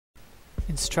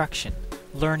Instruction,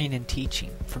 learning and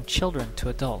teaching, from children to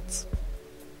adults.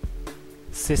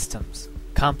 Systems,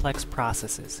 complex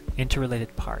processes,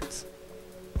 interrelated parts.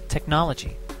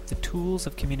 Technology, the tools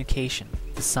of communication,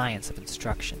 the science of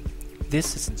instruction.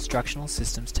 This is Instructional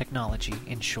Systems Technology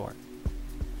in short.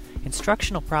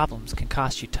 Instructional problems can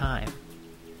cost you time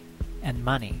and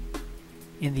money.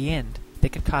 In the end, they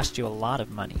could cost you a lot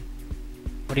of money.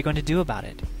 What are you going to do about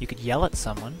it? You could yell at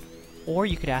someone, or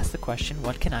you could ask the question,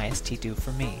 what can IST do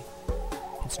for me?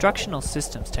 Instructional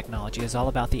Systems Technology is all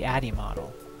about the ADDIE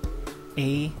model.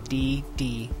 A-D-D-I-E.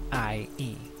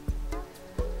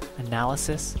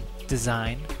 Analysis,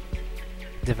 design,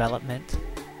 development,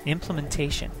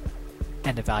 implementation,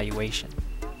 and evaluation.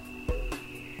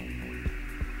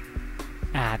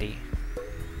 ADDIE.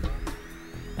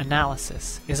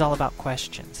 Analysis is all about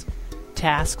questions.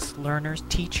 Tasks, learners,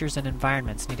 teachers, and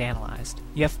environments need analyzed.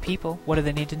 You have people, what do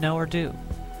they need to know or do?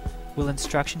 Will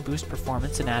instruction boost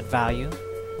performance and add value?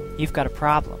 You've got a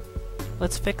problem.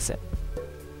 Let's fix it.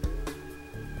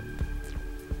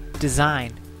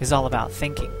 Design is all about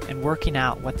thinking and working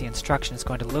out what the instruction is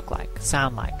going to look like,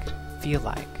 sound like, feel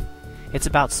like. It's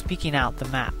about speaking out the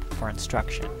map for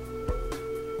instruction.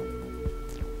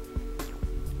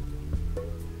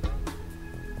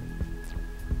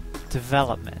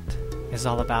 Development is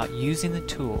all about using the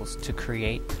tools to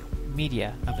create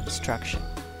media of instruction,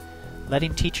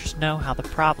 letting teachers know how the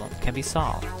problem can be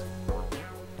solved.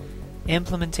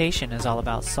 Implementation is all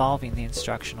about solving the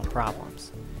instructional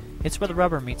problems. It's where the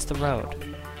rubber meets the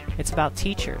road. It's about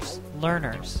teachers,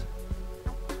 learners,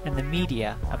 and the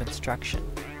media of instruction.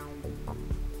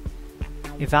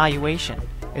 Evaluation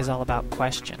is all about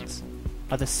questions.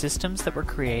 Are the systems that were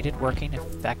created working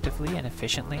effectively and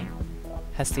efficiently?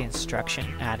 Has the instruction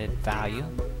added value?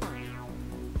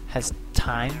 Has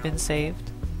time been saved?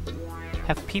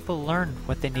 Have people learned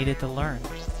what they needed to learn?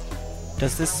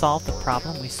 Does this solve the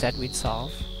problem we said we'd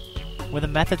solve? Were the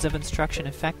methods of instruction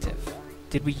effective?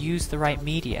 Did we use the right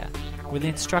media? Were the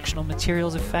instructional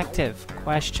materials effective?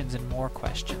 Questions and more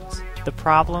questions. The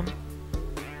problem?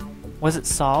 Was it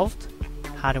solved?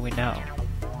 How do we know?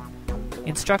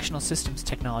 Instructional Systems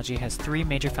Technology has three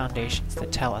major foundations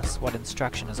that tell us what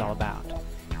instruction is all about.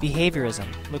 Behaviorism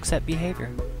looks at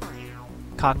behavior.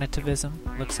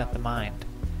 Cognitivism looks at the mind.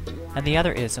 And the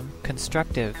other ism,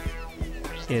 constructivism,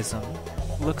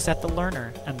 looks at the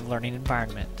learner and the learning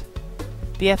environment.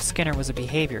 B.F. Skinner was a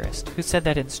behaviorist who said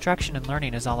that instruction and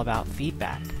learning is all about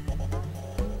feedback.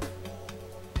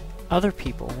 Other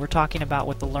people were talking about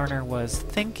what the learner was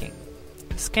thinking.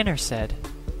 Skinner said,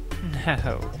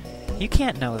 "No, you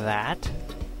can't know that.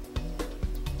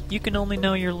 You can only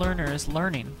know your learner is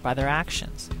learning by their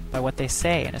actions, by what they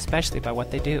say, and especially by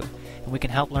what they do. And we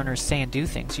can help learners say and do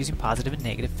things using positive and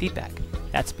negative feedback.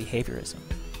 That's behaviorism."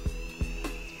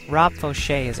 Rob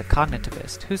Fauché is a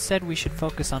cognitivist who said we should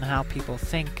focus on how people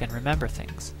think and remember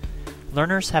things.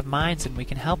 Learners have minds and we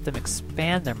can help them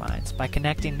expand their minds by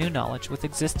connecting new knowledge with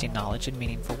existing knowledge in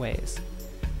meaningful ways.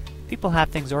 People have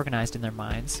things organized in their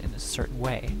minds in a certain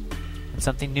way. When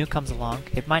something new comes along,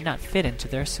 it might not fit into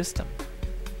their system.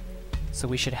 So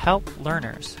we should help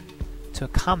learners to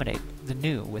accommodate the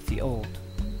new with the old,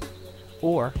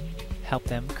 or help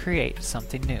them create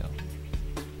something new.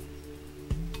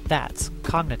 That's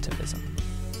cognitivism.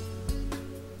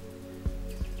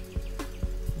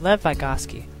 Lev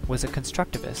Vygotsky was a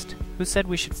constructivist who said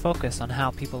we should focus on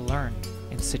how people learn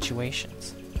in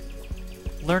situations.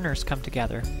 Learners come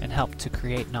together and help to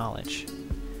create knowledge.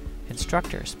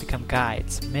 Instructors become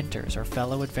guides, mentors, or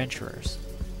fellow adventurers.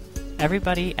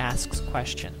 Everybody asks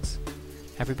questions.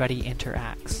 Everybody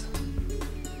interacts.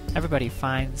 Everybody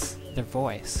finds their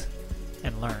voice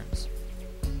and learns.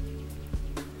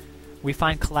 We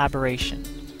find collaboration,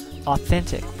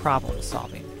 authentic problem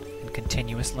solving, and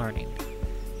continuous learning.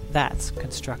 That's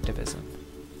constructivism.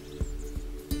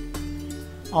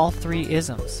 All three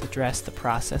isms address the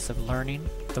process of learning,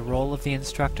 the role of the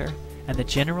instructor, and the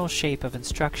general shape of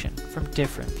instruction from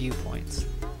different viewpoints.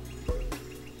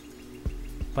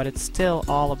 But it's still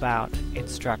all about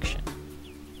instruction.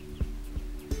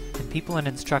 And people in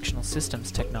Instructional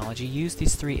Systems Technology use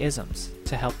these three isms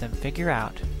to help them figure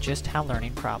out just how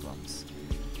learning problems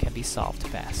can be solved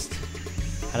best.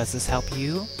 How does this help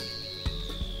you?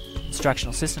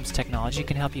 Instructional Systems Technology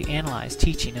can help you analyze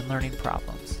teaching and learning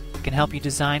problems. It can help you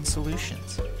design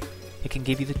solutions. It can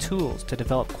give you the tools to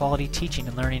develop quality teaching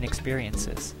and learning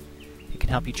experiences. It can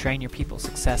help you train your people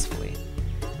successfully.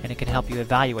 And it can help you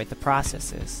evaluate the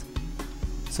processes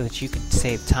so that you can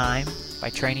save time by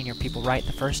training your people right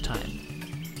the first time,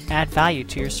 add value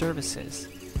to your services,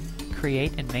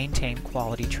 create and maintain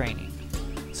quality training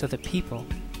so that people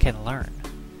can learn.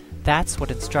 That's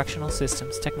what Instructional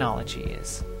Systems Technology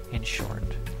is, in short.